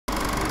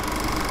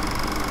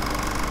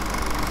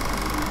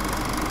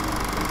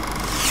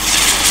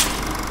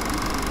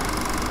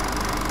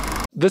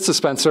This is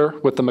Spencer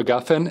with The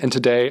MacGuffin, and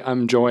today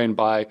I'm joined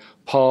by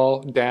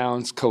Paul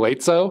Downs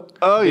Colaizzo.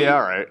 Oh, yeah,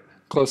 all right.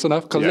 Close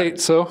enough?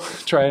 Colaizzo.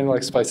 Yeah. Try and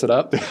like spice it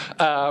up.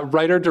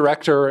 Writer,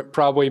 director,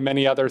 probably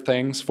many other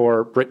things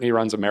for Brittany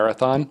Runs a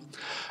Marathon.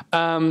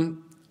 I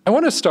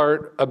want to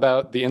start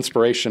about the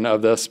inspiration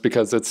of this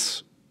because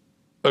it's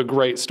a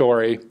great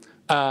story.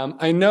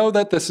 I know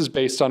that this is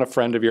based on a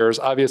friend of yours.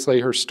 Obviously,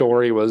 her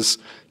story was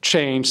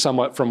changed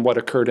somewhat from what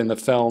occurred in the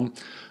film.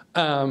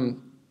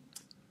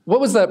 What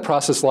was that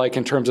process like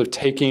in terms of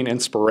taking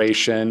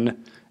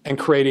inspiration and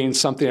creating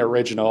something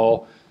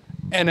original,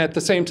 and at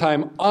the same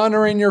time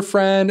honoring your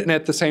friend, and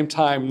at the same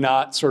time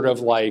not sort of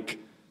like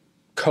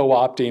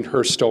co-opting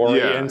her story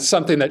and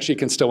something that she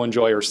can still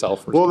enjoy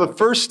herself? Well, the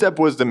first step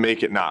was to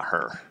make it not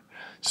her.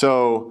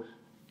 So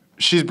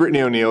she's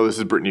Brittany O'Neill, this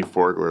is Brittany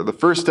Forgler. The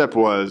first step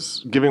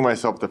was giving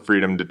myself the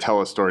freedom to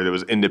tell a story that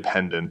was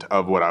independent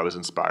of what I was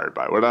inspired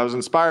by. What I was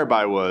inspired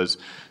by was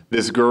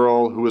this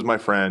girl who was my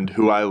friend,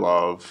 who I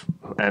love,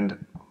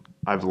 and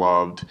I've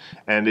loved,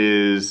 and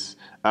is,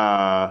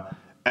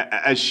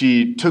 as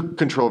she took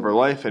control of her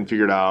life and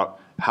figured out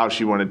how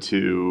she wanted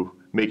to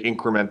make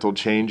incremental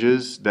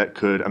changes that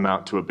could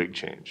amount to a big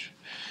change.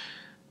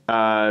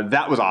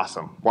 That was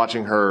awesome,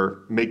 watching her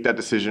make that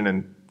decision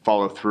and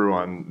follow through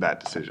on that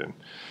decision.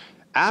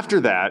 After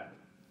that,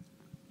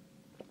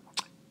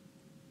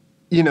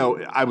 you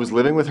know, I was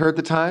living with her at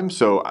the time,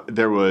 so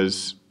there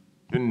was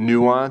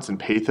nuance and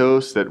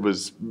pathos that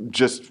was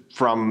just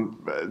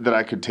from, that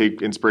I could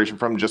take inspiration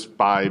from just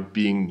by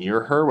being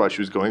near her while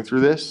she was going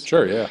through this.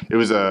 Sure, yeah. It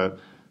was a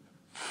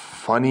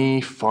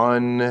funny,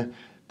 fun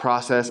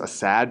process, a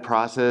sad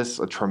process,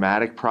 a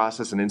traumatic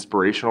process, an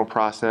inspirational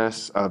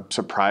process, a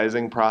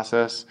surprising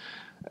process.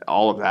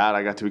 All of that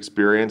I got to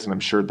experience, and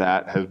I'm sure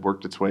that has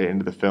worked its way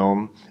into the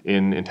film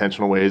in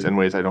intentional ways and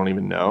ways I don't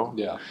even know.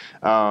 Yeah.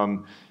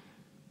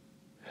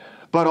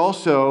 But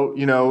also,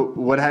 you know,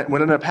 what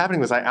ended up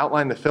happening was I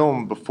outlined the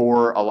film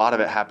before a lot of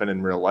it happened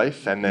in real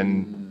life, and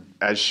then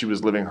as she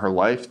was living her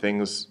life,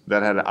 things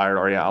that I had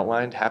already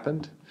outlined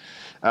happened.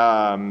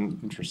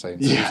 Interesting.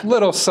 Yeah.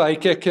 Little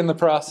psychic in the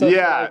process.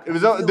 Yeah, it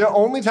was the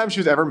only time she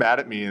was ever mad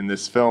at me in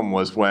this film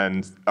was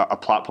when a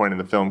plot point in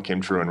the film came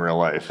true in real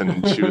life,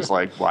 and she was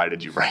like, "Why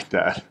did you write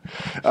that?"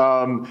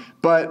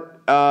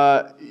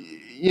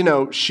 You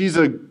know,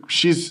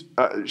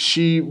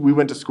 we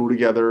went to school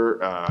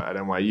together at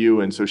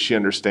NYU, and so she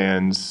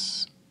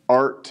understands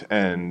art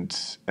and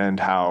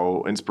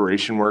how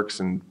inspiration works,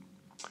 and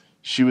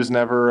she was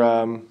never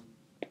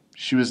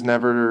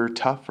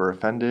tough or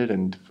offended,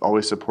 and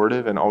always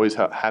supportive, and always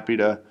happy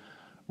to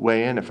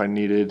weigh in if I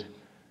needed.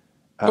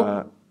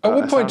 At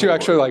what point do you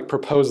actually like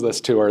propose this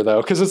to her,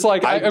 though? Because it's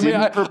like I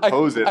didn't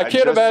propose it. I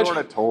can't imagine. Sort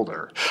of told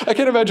her. I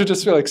can't imagine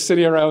just like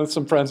sitting around with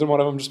some friends and one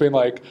of them just being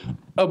like,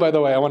 "Oh, by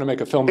the way, I want to make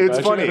a film." It's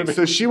funny. You know,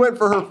 so she went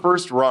for her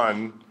first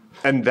run,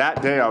 and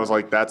that day I was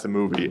like, "That's a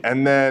movie."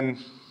 And then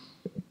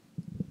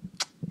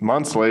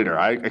months later,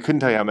 I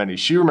couldn't tell you how many.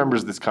 She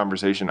remembers this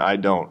conversation. I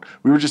don't.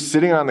 We were just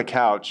sitting on the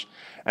couch,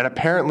 and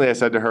apparently I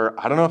said to her,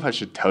 "I don't know if I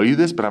should tell you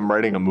this, but I'm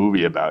writing a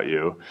movie about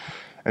you."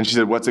 And she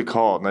said, "What's it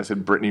called?" And I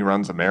said, "Brittany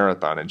Runs a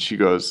Marathon." And she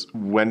goes,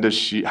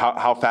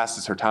 how fast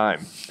is her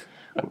time?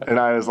 And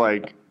I was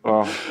like,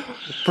 "Oh,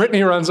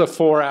 Brittany Runs a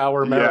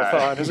 4-hour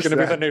marathon is going to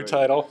be the new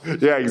title."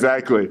 Yeah,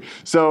 exactly.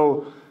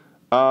 So,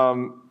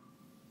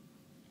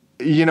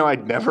 you know,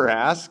 I'd never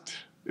asked.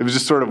 It was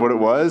just sort of what it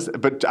was.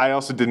 But I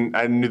also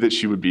I knew that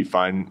she would be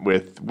fine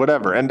with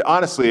whatever. And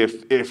honestly,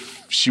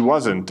 if she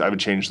wasn't, I would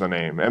change the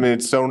name. I mean,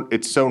 it's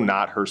so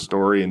not her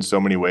story in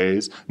so many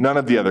ways. None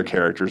of the other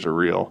characters are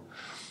real.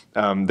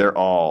 They're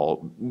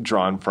all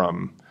drawn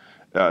from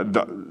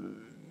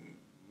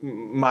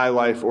my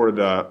life or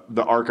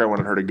the arc I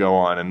wanted her to go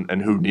on,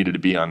 and who needed to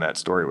be on that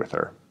story with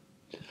her.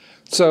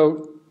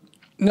 So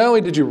not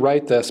only did you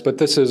write this, but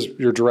this is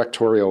your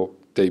directorial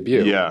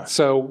debut. Yeah.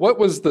 So what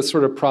was the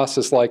sort of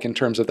process like in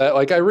terms of that?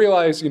 Like I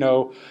realize, you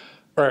know,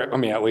 or I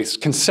mean, at least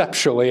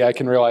conceptually, I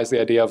can realize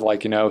the idea of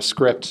like, you know,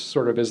 script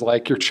sort of is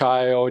like your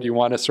child. You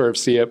want to sort of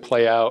see it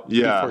play out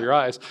before your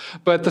eyes.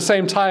 But at the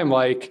same time,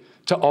 like,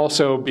 to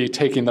also be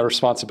taking the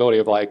responsibility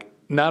of like,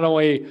 not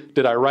only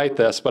did I write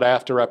this, but I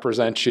have to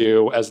represent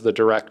you as the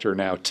director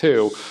now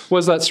too.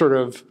 Was that sort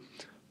of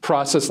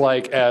process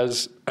like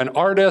as an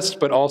artist,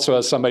 but also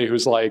as somebody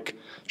who's like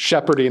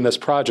shepherding this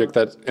project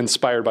that's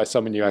inspired by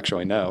someone you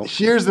actually know?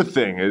 Here's the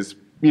thing is,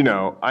 you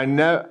know,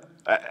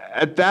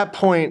 at that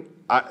point,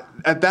 by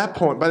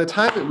the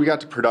time that we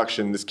got to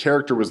production, this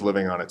character was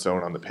living on its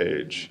own on the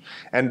page.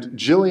 And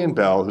Jillian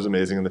Bell, who's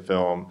amazing in the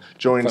film,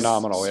 joined...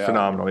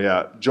 Phenomenal,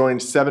 yeah.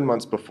 Joined 7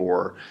 months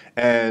before.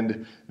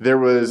 And there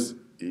was,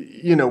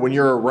 you know, when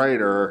you're a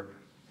writer,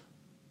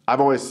 I've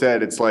always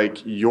said it's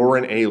like you're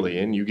an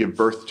alien, you give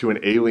birth to an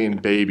alien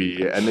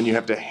baby, and then you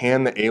have to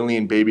hand the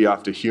alien baby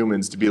off to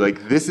humans to be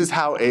like, this is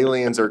how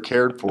aliens are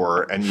cared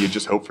for, and you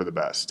just hope for the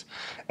best.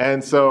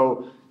 And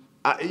so...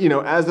 you know,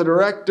 as a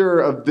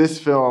director of this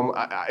film,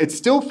 it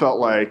still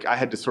felt like I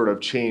had to sort of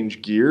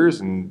change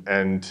gears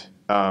and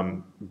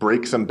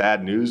break some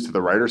bad news to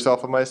the writer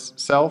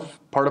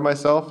part of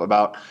myself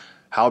about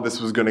how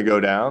this was going to go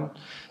down.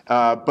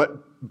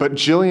 But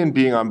Jillian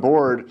being on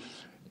board,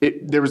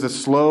 there was a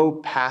slow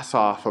pass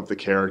off of the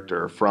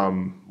character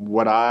from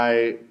what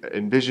I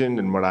envisioned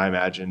and what I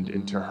imagined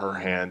into her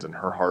hands and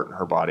her heart and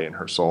her body and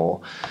her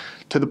soul,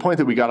 to the point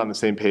that we got on the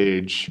same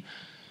page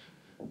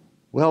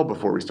well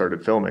before we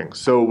started filming.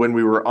 So when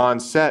we were on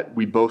set,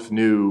 we both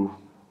knew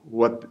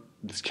what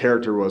this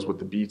character was, what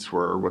the beats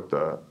were,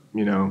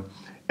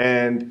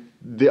 and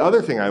the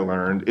other thing I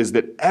learned is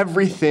that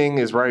everything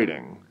is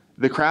writing.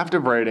 The craft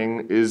of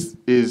writing is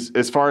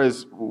as far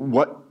as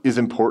what is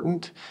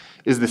important,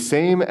 is the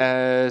same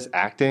as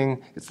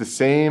acting. It's the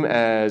same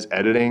as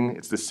editing.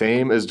 It's the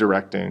same as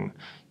directing.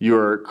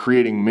 You're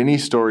creating mini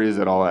stories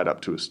that all add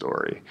up to a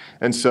story.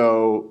 And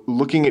so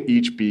looking at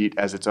each beat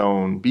as its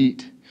own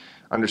beat,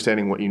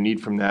 understanding what you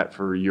need from that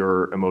for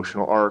your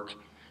emotional arc,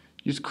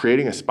 just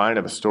creating a spine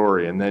of a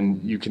story, and then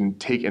you can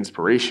take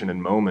inspiration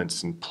and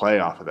moments and play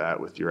off of that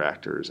with your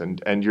actors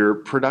and your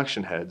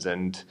production heads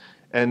and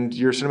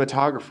your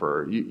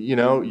cinematographer.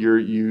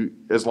 You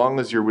as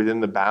long as you're within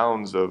the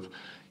bounds of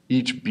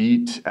each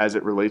beat as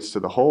it relates to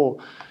the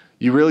whole,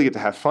 you really get to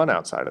have fun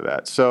outside of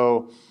that.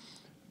 So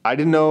I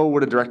didn't know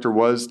what a director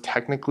was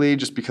technically,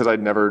 just because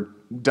I'd never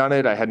done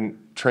it. I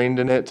hadn't trained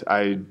in it.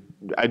 I'd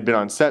been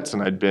on sets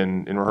and I'd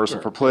been in rehearsal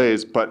for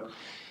plays, but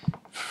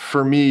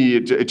for me,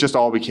 it just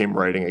all became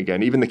writing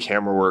again. Even the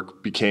camera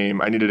work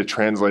became, I needed to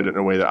translate it in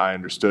a way that I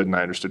understood, and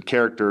I understood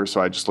character,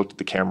 so I just looked at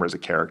the camera as a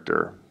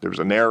character. There was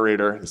a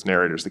narrator. This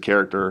narrator's the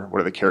character. What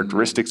are the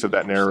characteristics of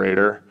that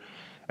narrator?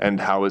 And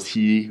how is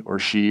he or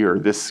she or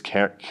this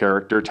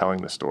character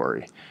telling the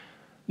story?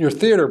 Your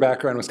theater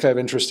background was kind of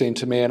interesting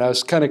to me, and I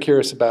was kind of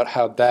curious about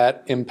how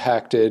that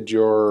impacted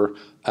your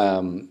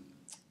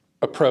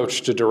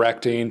approach to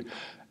directing.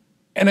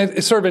 And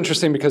it's sort of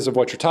interesting because of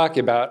what you're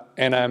talking about,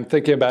 and I'm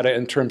thinking about it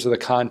in terms of the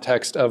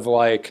context of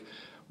like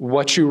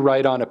what you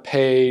write on a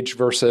page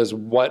versus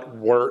what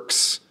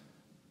works,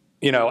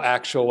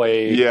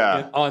 actually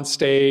on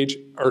stage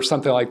or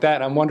something like that.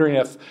 And I'm wondering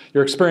if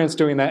your experience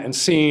doing that and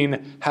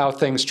seeing how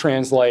things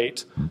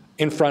translate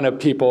in front of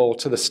people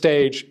to the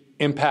stage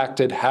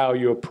impacted how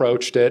you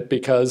approached it,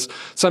 because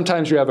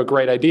sometimes you have a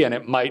great idea and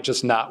it might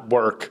just not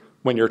work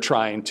when you're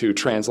trying to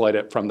translate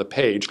it from the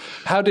page.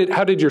 How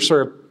did your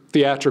sort of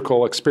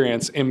theatrical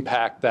experience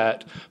impact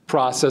that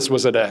process?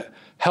 Was it a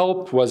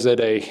help? Was it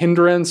a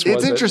hindrance?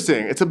 It's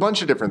interesting. It's a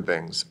bunch of different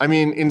things. I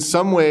mean, in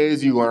some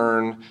ways you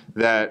learn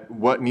that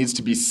what needs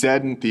to be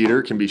said in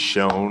theater can be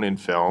shown in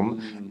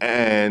film. Mm-hmm.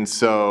 And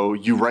so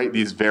you write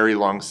these very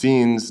long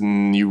scenes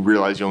and you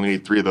realize you only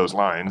need 3 of those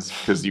lines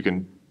because you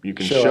can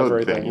show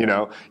the thing, you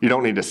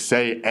don't need to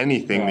say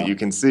anything that you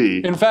can see.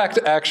 In fact,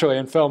 actually,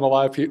 in film, a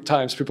lot of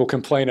times people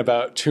complain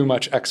about too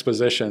much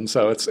exposition,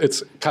 so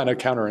it's kind of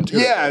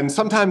counterintuitive. Yeah, and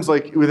sometimes,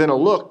 like, within a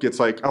look, it's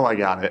like, oh, I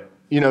got it.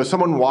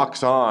 Someone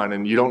walks on,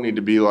 and you don't need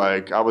to be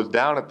like, I was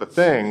down at the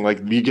thing.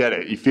 Like, you get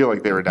it. You feel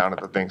like they were down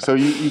at the thing. So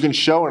you can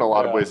show in a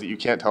lot of ways that you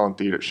can't tell in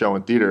theater, show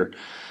in theater.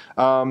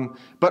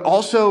 But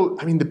also,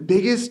 I mean, the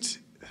biggest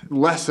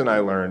lesson I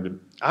learned,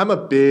 I'm a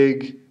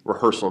big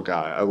rehearsal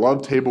guy. I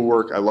love table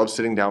work. I love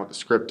sitting down with the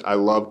script. I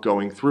love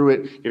going through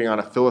it, getting on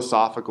a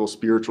philosophical,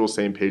 spiritual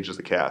same page as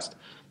the cast.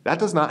 That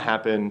does not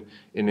happen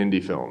in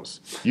indie films.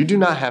 You do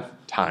not have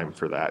time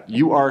for that.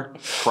 You are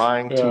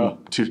trying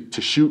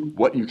to shoot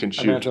what you can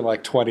shoot. I imagine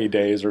like 20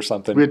 days or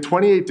something. We had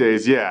 28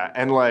 days, yeah.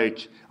 And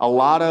like a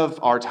lot of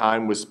our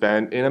time was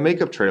spent in a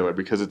makeup trailer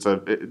because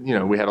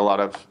we had a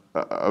lot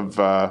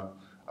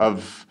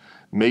of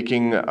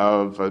making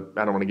of I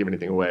don't want to give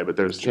anything away, but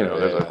there's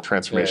a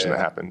transformation that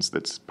happens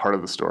that's part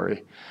of the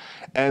story.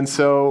 And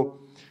so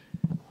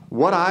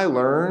what I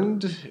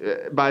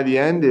learned by the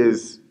end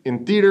is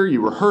in theater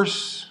you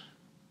rehearse,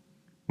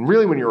 and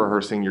really when you're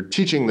rehearsing you're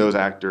teaching those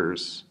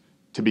actors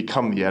to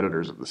become the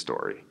editors of the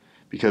story,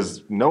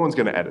 because no one's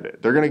going to edit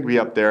it. They're going to be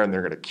up there and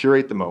they're going to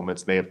curate the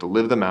moments and they have to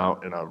live them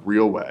out in a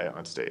real way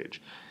on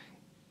stage.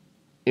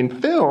 In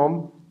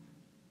film,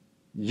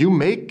 you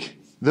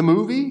make the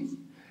movie,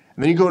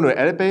 and then you go into an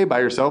edit bay by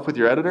yourself with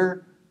your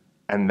editor,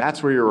 and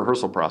that's where your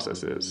rehearsal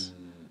process is.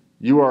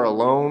 You are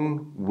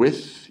alone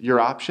with your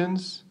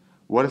options.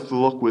 What if the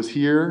look was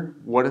here?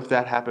 What if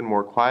that happened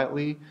more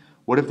quietly?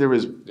 What if there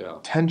was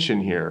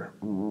tension here?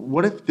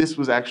 What if this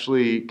was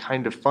actually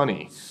kind of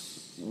funny?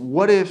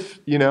 What if,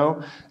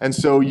 And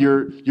so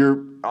you're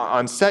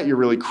on set, you're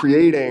really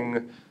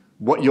creating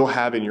what you'll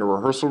have in your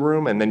rehearsal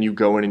room, and then you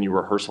go in and you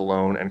rehearse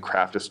alone and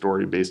craft a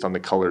story based on the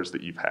colors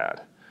that you've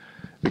had.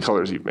 The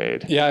colors you've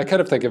made. Yeah, I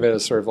kind of think of it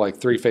as sort of like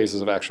 3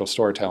 phases of actual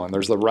storytelling.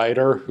 There's the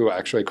writer who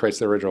actually creates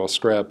the original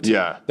script.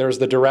 Yeah. There's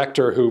the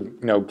director who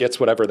gets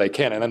whatever they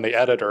can, and then the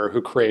editor who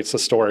creates a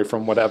story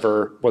from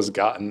whatever was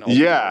gotten.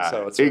 Yeah,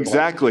 so it's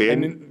exactly.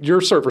 And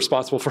you're sort of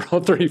responsible for all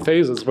 3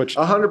 phases, which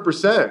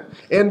 100%.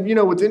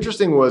 And what's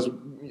interesting was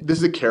this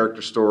is a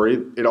character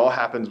story. It all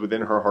happens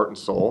within her heart and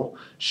soul.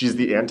 She's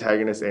the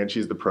antagonist and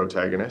she's the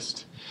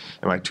protagonist.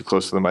 Am I too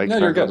close to the mic? No,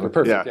 you're good. We're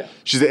perfect. Yeah.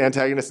 She's the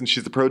antagonist and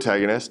she's the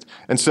protagonist.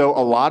 And so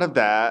a lot of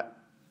that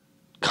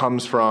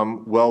comes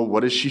from, well,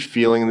 what is she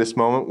feeling in this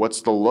moment?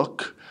 What's the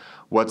look?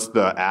 What's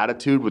the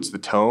attitude? What's the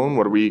tone?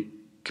 What are we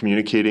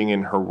communicating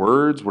in her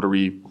words? What are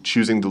we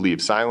choosing to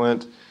leave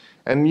silent?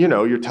 And, you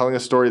know, you're telling a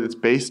story that's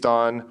based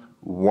on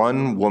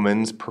one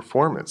woman's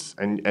performance.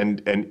 And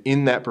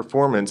in that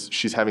performance,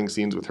 she's having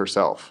scenes with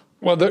herself.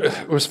 Well,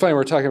 it was funny. We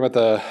were talking about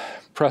the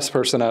press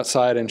person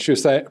outside, and she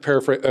was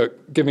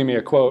giving me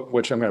a quote,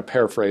 which I'm going to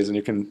paraphrase, and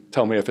you can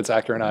tell me if it's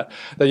accurate or not,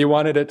 that you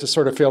wanted it to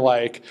sort of feel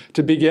like,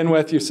 to begin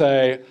with, you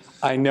say,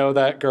 I know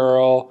that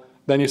girl.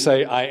 Then you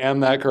say, I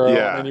am that girl,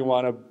 Yeah. and then you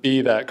want to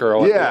be that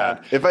girl.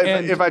 Yeah, if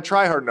I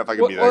try hard enough, I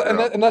can be that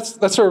girl. And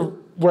that's sort of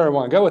where I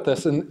want to go with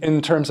this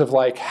in terms of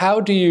like, how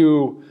do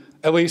you,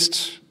 at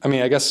least, I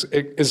mean, I guess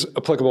it is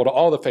applicable to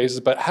all the phases,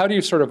 but how do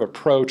you sort of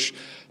approach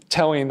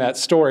telling that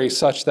story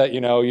such that,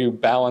 you know, you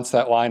balance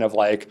that line of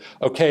like,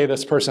 okay,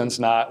 this person's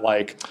not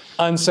like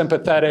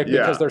unsympathetic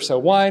because they're so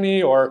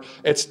whiny, or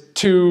it's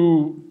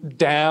too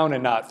down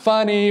and not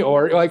funny,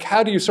 or like,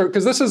 how do you sort,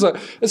 because this is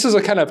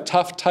a kind of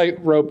tough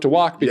tightrope to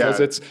walk,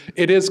 because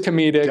it is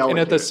comedic, delicate, and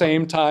at the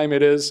same time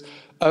it is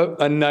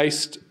a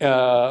nice,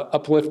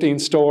 uplifting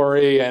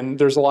story, and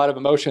there's a lot of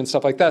emotion and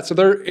stuff like that. So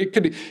it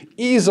could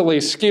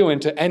easily skew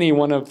into any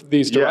one of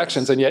these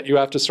directions, and yet you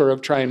have to sort of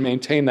try and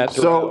maintain that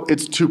throughout. So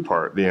it's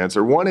two-part, the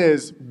answer. One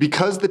is,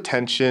 because the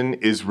tension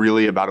is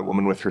really about a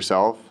woman with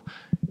herself,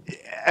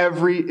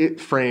 every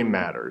frame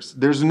matters.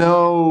 There's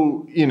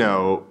no, you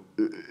know,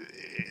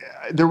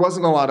 there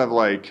wasn't a lot of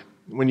like,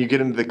 when you get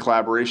into the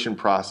collaboration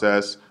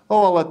process,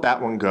 oh, I'll let that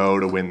one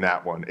go to win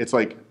that one. It's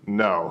like,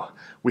 no.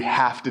 We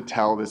have to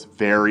tell this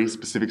very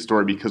specific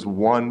story, because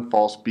one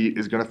false beat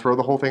is going to throw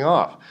the whole thing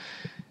off.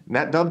 And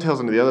that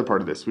dovetails into the other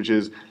part of this, which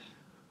is,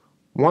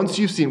 once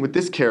you've seen with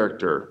this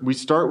character, we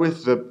start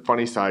with the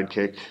funny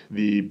sidekick,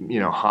 the, you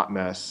know, hot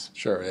mess,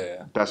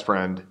 best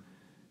friend,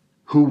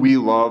 who we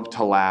love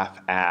to laugh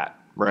at,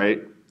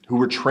 right? Who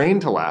we're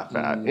trained to laugh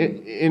at.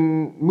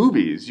 In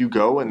movies, you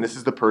go and this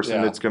is the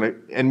person that's going to,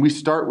 and we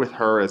start with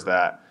her as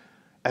that.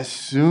 As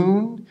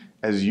soon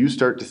as you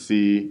start to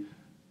see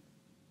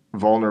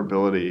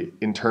vulnerability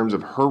in terms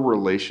of her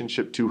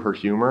relationship to her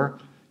humor,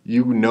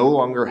 you no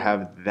longer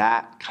have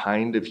that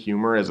kind of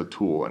humor as a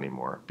tool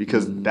anymore,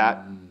 because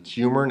that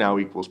humor now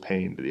equals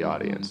pain to the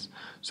audience.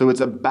 So it's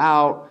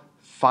about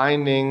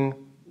finding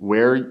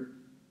where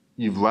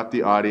you've let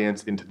the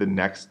audience into the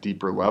next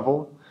deeper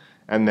level,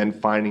 and then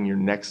finding your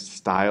next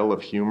style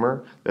of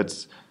humor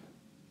that's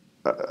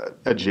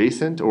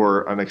adjacent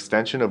or an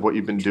extension of what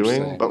you've been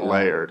doing, but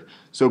layered.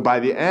 So by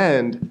the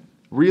end,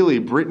 really,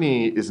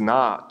 Brittany is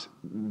not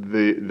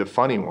the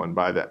funny one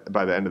by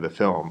the end of the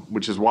film,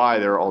 which is why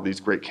there are all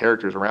these great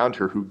characters around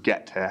her who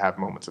get to have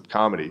moments of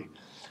comedy.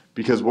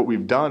 Because what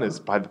we've done is,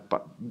 by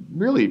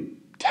really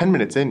 10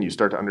 minutes in, you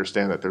start to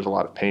understand that there's a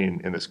lot of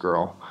pain in this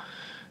girl.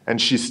 And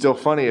she's still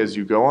funny as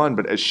you go on,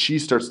 but as she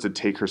starts to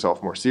take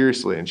herself more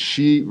seriously and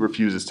she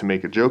refuses to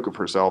make a joke of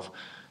herself,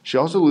 she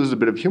also loses a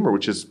bit of humor,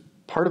 which is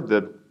part of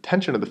the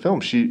tension of the film.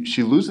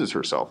 She loses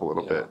herself a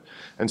little bit.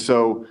 And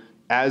so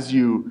as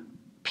you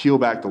peel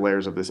back the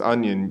layers of this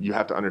onion, you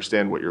have to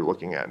understand what you're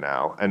looking at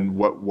now. And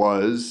what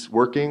was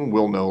working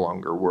will no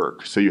longer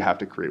work. So you have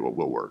to create what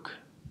will work.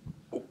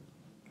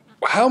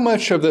 How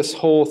much of this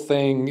whole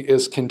thing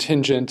is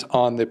contingent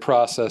on the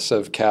process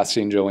of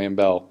casting Jillian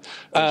Bell?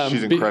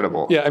 She's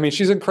incredible. I mean,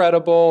 she's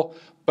incredible,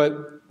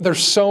 but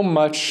there's so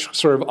much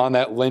sort of on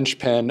that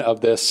linchpin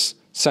of this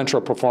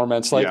central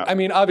performance. Like, I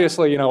mean,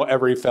 obviously, you know,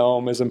 every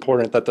film is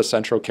important that the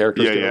central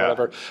characters do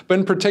whatever. But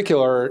in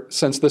particular,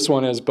 since this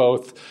one is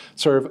both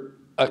sort of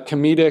a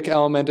comedic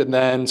element and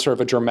then sort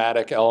of a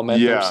dramatic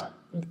element,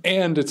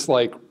 and it's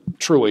like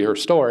truly her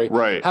story.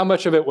 Right. How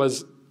much of it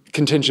was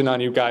contingent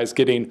on you guys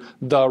getting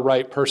the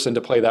right person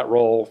to play that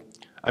role?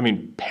 I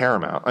mean,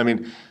 paramount. I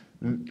mean,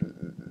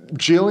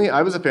 Jillian,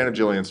 I was a fan of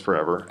Jillian's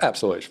forever.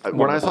 Absolutely.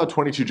 When I saw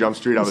 22 Jump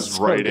Street, I was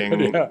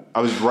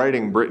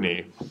writing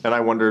Brittany, and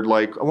I wondered,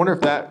 like, I wonder if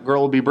that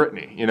girl will be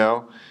Brittany, you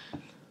know?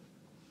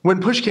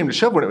 When push came to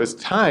shove, when it was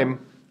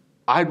time,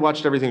 I'd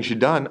watched everything she'd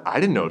done. I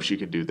didn't know if she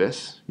could do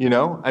this, you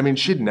know? I mean,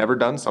 she'd never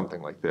done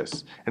something like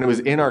this. And it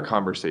was in our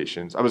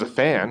conversations. I was a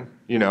fan,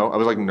 you know? I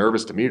was like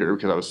nervous to meet her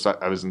because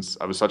I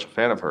was such a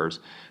fan of hers.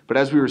 But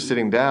as we were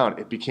sitting down,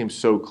 it became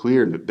so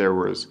clear that there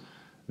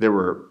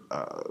were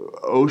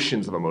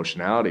oceans of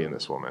emotionality in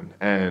this woman,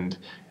 and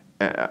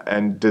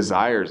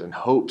desires and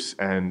hopes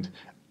and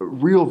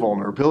real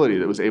vulnerability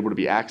that was able to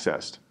be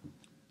accessed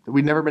that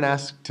we'd never been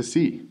asked to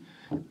see.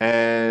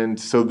 And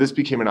so this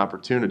became an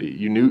opportunity.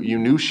 You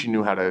knew she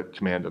knew how to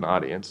command an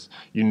audience.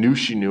 You knew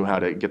she knew how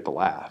to get the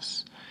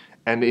laughs.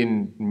 And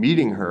in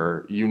meeting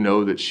her, you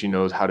know that she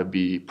knows how to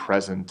be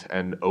present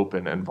and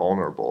open and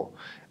vulnerable.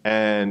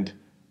 And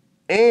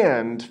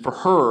for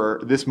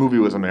her, this movie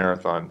was a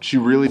marathon. She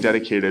really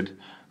dedicated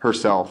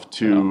herself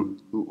to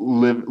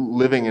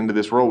living into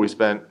this role. We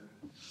spent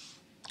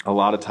a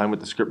lot of time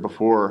with the script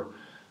before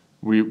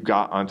we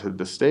got onto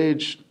the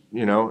stage,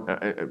 you know,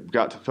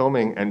 got to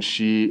filming, and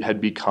she had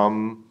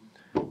become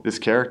this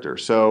character.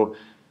 So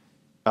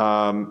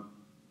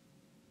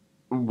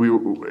we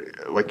were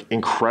like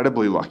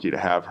incredibly lucky to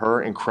have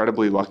her,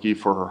 incredibly lucky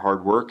for her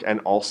hard work,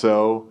 and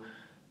also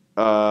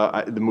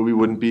the movie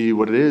wouldn't be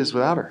what it is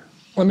without her.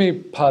 Let me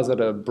posit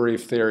a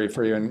brief theory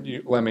for you, and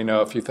you let me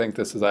know if you think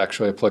this is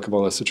actually applicable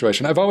to the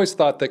situation. I've always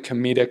thought that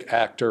comedic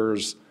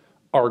actors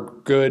are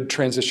good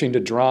transitioning to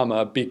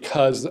drama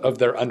because of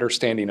their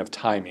understanding of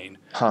timing.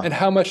 And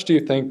how much do you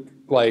think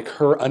like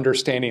her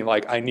understanding,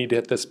 like I need to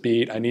hit this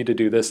beat, I need to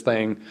do this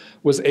thing,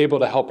 was able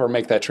to help her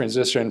make that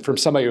transition from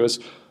somebody who was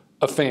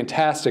a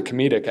fantastic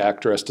comedic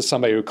actress to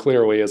somebody who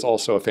clearly is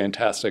also a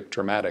fantastic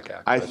dramatic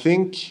actress? I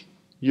think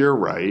you're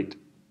right.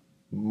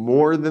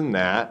 More than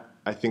that,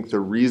 I think the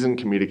reason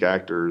comedic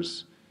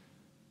actors,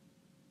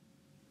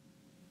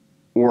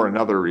 or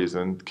another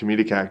reason,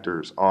 comedic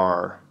actors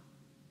are,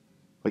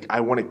 like, I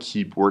want to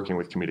keep working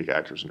with comedic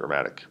actors in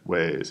dramatic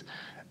ways.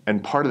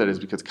 And part of that is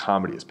because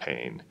comedy is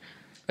pain.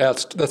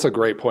 That's a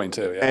great point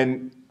too. Yeah.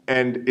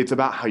 And it's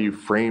about how you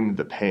frame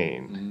the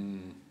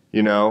pain.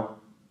 You know,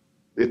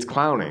 it's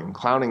clowning.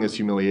 Clowning is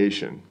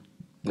humiliation,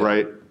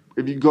 right?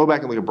 If you go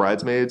back and look at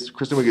Bridesmaids,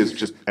 Kristen Wiig is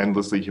just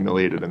endlessly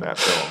humiliated in that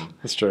film.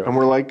 That's true. And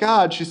we're like,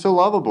 God, she's so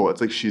lovable. It's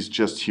like she's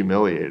just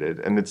humiliated,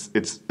 and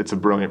it's a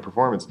brilliant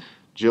performance.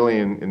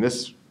 Jillian in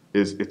this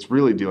it's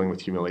really dealing with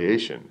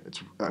humiliation.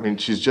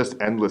 She's just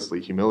endlessly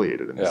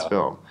humiliated in this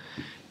film,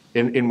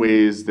 in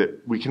ways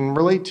that we can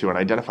relate to and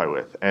identify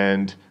with,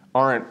 and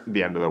aren't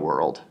the end of the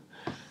world.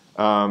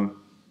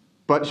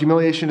 But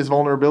humiliation is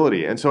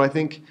vulnerability, and so I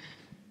think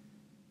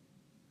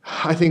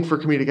for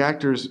comedic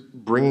actors,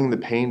 bringing the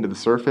pain to the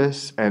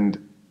surface and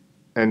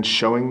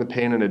showing the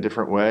pain in a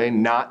different way,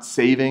 not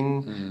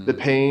saving the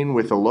pain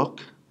with a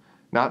look,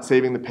 not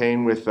saving the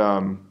pain with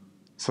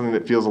something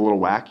that feels a little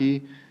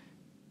wacky,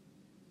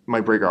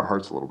 might break our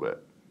hearts a little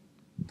bit.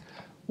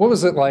 What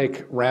was it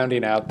like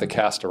rounding out the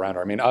cast around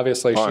her? I mean,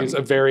 obviously she's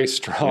a very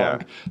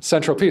strong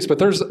central piece, but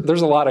there's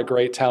a lot of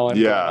great talent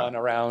going on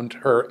around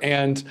her.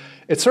 And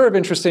it's sort of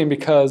interesting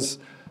because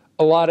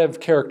a lot of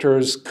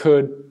characters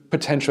could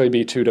potentially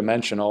be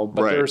two-dimensional,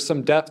 but there's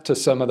some depth to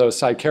some of those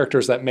side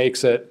characters that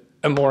makes it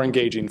a more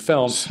engaging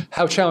film.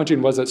 How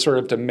challenging was it sort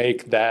of to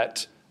make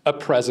that a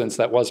presence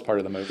that was part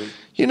of the movie?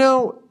 You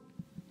know,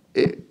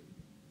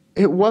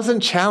 it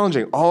wasn't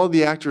challenging. All of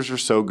the actors are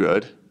so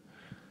good.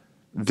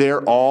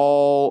 They're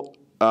all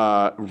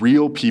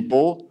real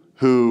people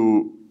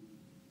who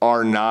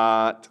are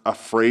not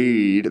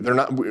afraid.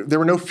 There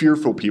were no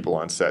fearful people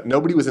on set.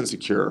 Nobody was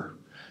insecure.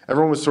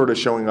 Everyone was sort of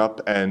showing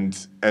up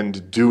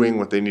and doing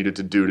what they needed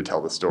to do to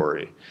tell the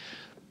story.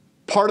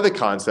 Part of the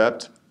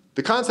concept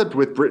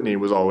with Brittany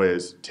was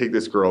always take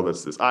this girl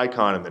that's this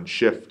icon and then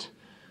shift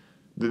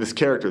this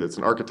character that's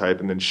an archetype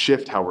and then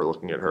shift how we're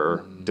looking at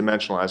her,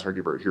 dimensionalize her,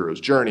 give her a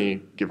hero's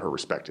journey, give her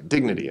respect and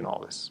dignity and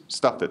all this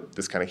stuff that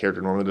this kind of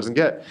character normally doesn't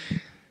get.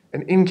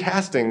 And in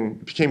casting,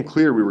 it became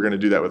clear we were going to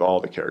do that with all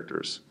the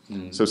characters.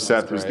 So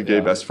Seth, who's the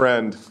gay best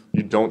friend,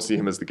 you don't see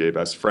him as the gay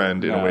best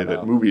friend in a way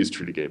that movies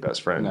treat a gay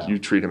best friend. You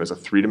treat him as a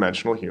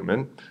three-dimensional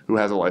human who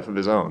has a life of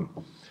his own.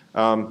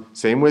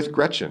 Same with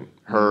Gretchen,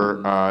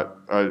 her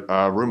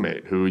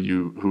roommate,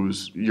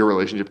 whose your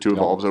relationship to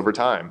evolves over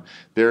time.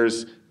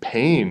 There's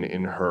pain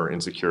in her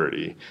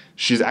insecurity.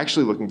 She's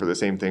actually looking for the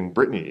same thing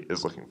Brittany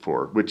is looking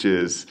for, which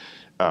is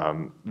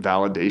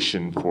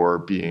validation for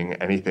being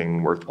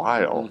anything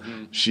worthwhile.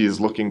 She is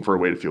looking for a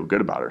way to feel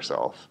good about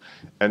herself.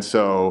 And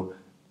so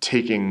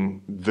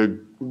taking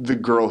the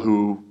girl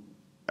who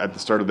at the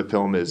start of the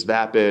film is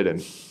vapid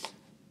and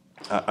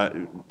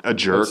a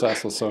jerk.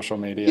 Obsessed with social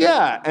media.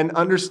 Yeah, and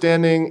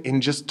understanding in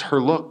just her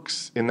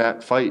looks in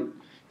that fight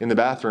in the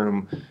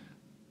bathroom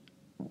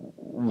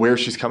where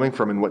she's coming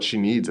from and what she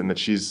needs, and that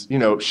she's,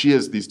 she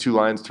has these two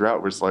lines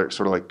throughout where it's like,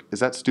 sort of like, is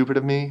that stupid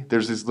of me?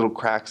 There's these little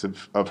cracks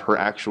of her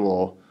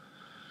actual,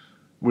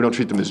 we don't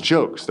treat them as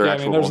jokes. They're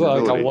actual there's like a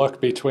vulnerability. look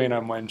between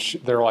them when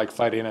they're like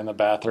fighting in the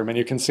bathroom, and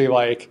you can see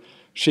like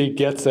she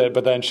gets it,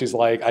 but then she's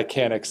like, I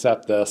can't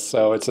accept this.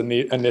 So it's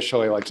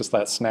initially like just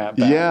that snap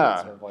back.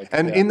 Yeah. Sort of like,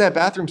 in that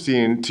bathroom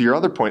scene, to your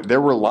other point,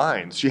 there were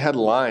lines. She had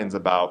lines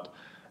about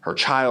her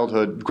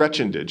childhood.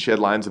 Gretchen did. She had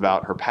lines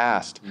about her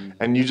past.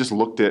 And you just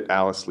looked at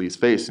Alice Lee's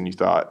face and you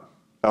thought,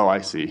 oh,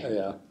 I see.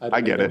 Yeah.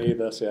 I get it. Need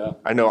this,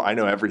 I know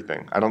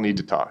everything. I don't need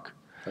to talk.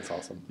 That's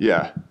awesome.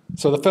 Yeah.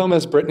 So the film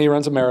is Brittany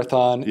Runs a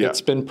Marathon. Yeah. It's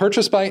been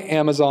purchased by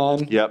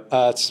Amazon. Yep.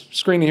 It's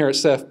screening here at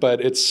SIFF,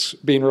 but it's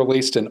being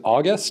released in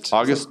August.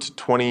 August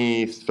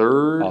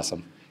 23rd.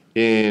 Awesome.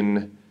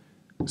 In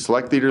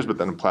select theaters, but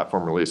then a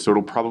platform release. So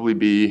it'll probably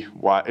be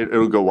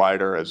it'll go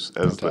wider as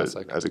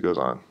it goes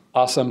on.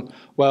 Awesome.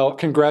 Well,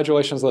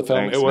 congratulations on the film.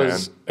 Thanks, it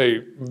was a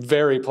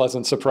very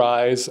pleasant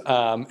surprise,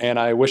 and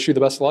I wish you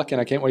the best of luck,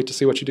 and I can't wait to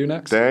see what you do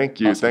next.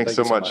 Thank you. Awesome. Thanks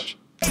so much.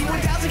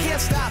 T-1000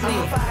 can't stop me.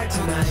 I'm on fire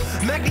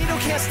tonight. Magneto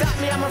can't stop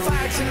me. I'm on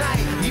fire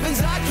tonight. Even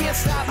Zod can't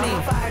stop me. I'm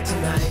on fire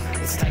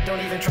tonight. It's tight. Don't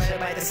even try to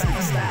bite the side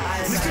of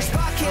style. Mr.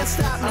 Spock can't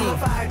stop me. I'm on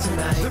fire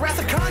tonight. The Wrath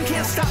of Khan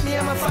can't stop me.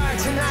 I'm on fire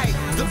tonight.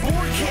 The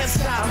Borg can't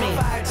stop me. I'm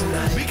on fire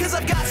tonight. Because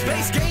I've got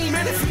space game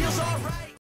and it feels alright.